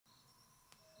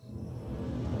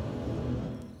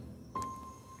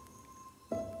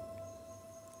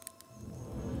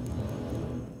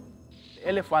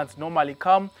Elephants normally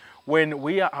come when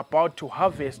we are about to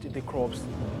harvest the crops.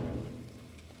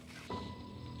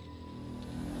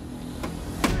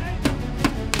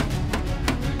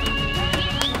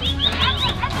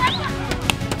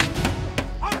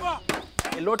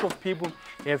 A lot of people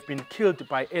have been killed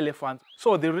by elephants.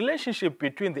 So the relationship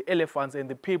between the elephants and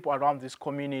the people around this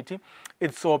community,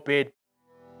 it's so bad.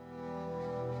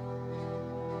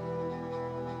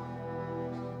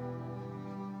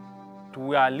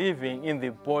 We are living in the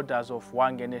borders of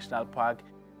Hwange National Park.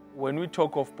 When we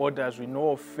talk of borders, we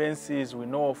know of fences, we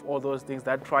know of all those things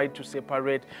that try to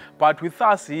separate. But with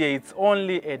us here, it's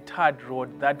only a third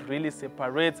road that really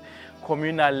separates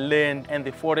communal land and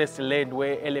the forest land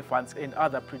where elephants and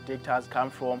other predators come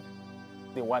from.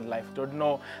 The wildlife don't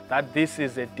know that this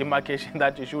is a demarcation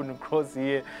that you shouldn't cross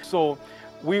here. So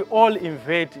we all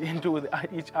invade into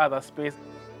each other's space.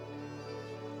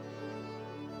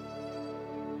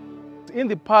 In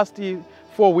the past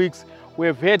 4 weeks,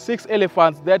 we've had 6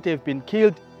 elephants that have been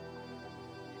killed.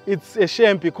 It's a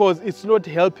shame because it's not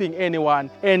helping anyone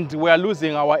and we are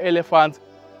losing our elephants.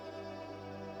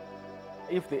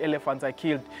 If the elephants are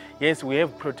killed, yes, we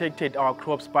have protected our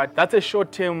crops, but that's a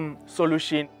short-term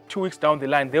solution. 2 weeks down the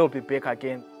line, they'll be back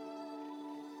again.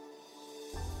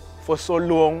 For so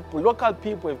long, local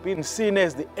people have been seen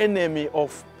as the enemy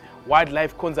of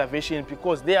wildlife conservation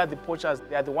because they are the poachers,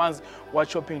 they are the ones who are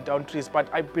chopping down trees. But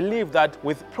I believe that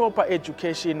with proper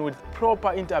education, with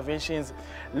proper interventions,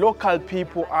 local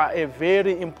people are a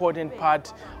very important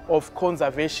part of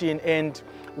conservation, and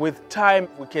with time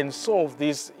we can solve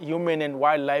this human and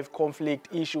wildlife conflict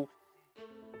issue.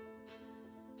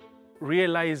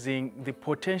 Realizing the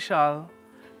potential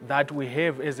that we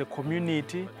have as a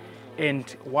community and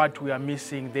what we are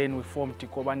missing, then we formed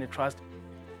Tikobane Trust.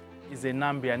 Is a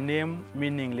Nambian name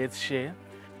meaning let's share.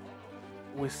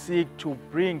 We seek to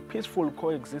bring peaceful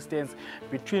coexistence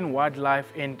between wildlife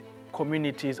and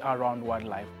communities around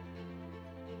wildlife.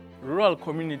 Rural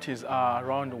communities are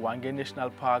around Hwange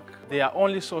National Park. Their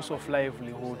only source of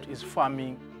livelihood is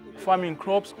farming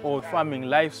crops or farming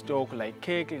livestock like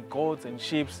cattle, goats and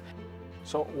sheep.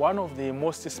 So one of the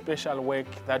most special work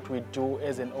that we do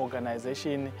as an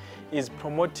organization is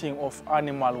promoting of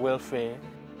animal welfare.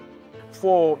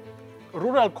 For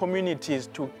rural communities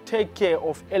to take care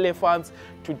of elephants,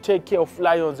 to take care of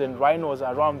lions and rhinos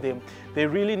around them, they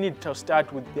really need to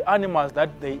start with the animals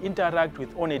that they interact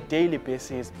with on a daily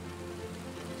basis.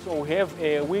 So we have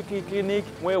a weekly clinic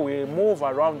where we move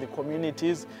around the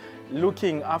communities,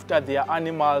 looking after their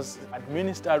animals,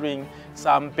 administering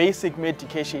some basic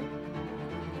medication.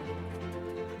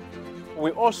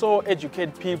 We also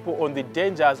educate people on the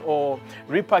dangers or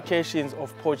repercussions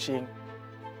of poaching.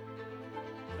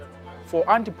 For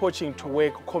anti-poaching to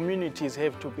work, communities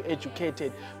have to be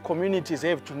educated. Communities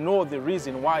have to know the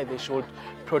reason why they should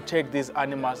protect these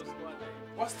animals.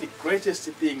 What's the greatest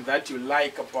thing that you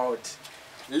like about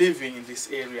living in this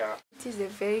area? It is a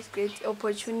very great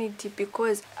opportunity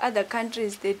because other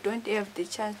countries, they don't have the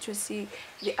chance to see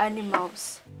the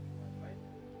animals.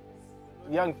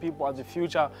 Young people are the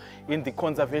future in the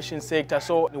conservation sector,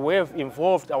 so we have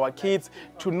involved our kids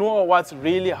to know what's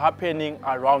really happening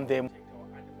around them.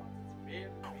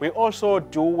 We also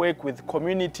do work with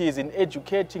communities in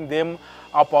educating them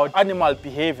about animal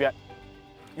behavior.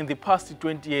 In the past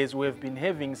 20 years, we have been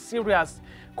having serious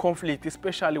conflict,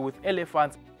 especially with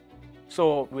elephants.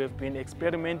 So we have been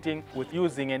experimenting with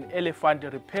using an elephant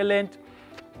repellent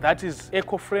that is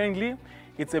eco-friendly.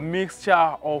 It's a mixture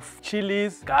of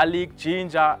chillies, garlic,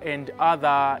 ginger, and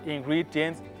other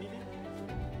ingredients.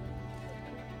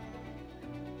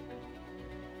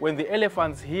 When the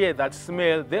elephants hear that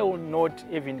smell, they will not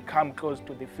even come close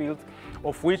to the fields,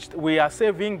 of which we are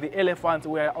saving the elephants,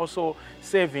 we are also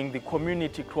saving the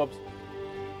community crops.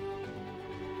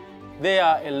 There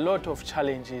are a lot of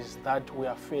challenges that we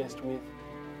are faced with.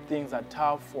 Things are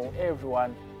tough for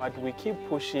everyone, but we keep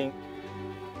pushing.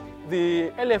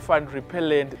 The elephant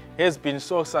repellent has been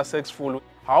so successful.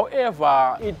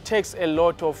 However, it takes a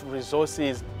lot of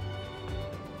resources.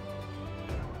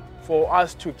 For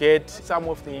us to get some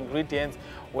of the ingredients,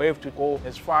 we have to go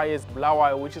as far as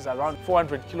Bulawayo, which is around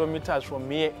 400 kilometers from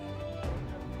here.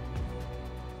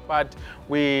 But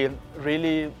we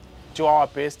really do our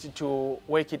best to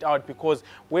work it out because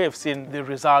we have seen the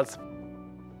results.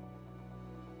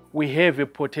 We have a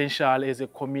potential as a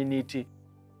community.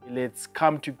 Let's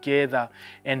come together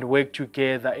and work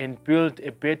together and build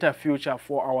a better future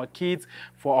for our kids,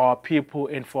 for our people,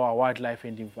 and for our wildlife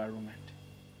and environment.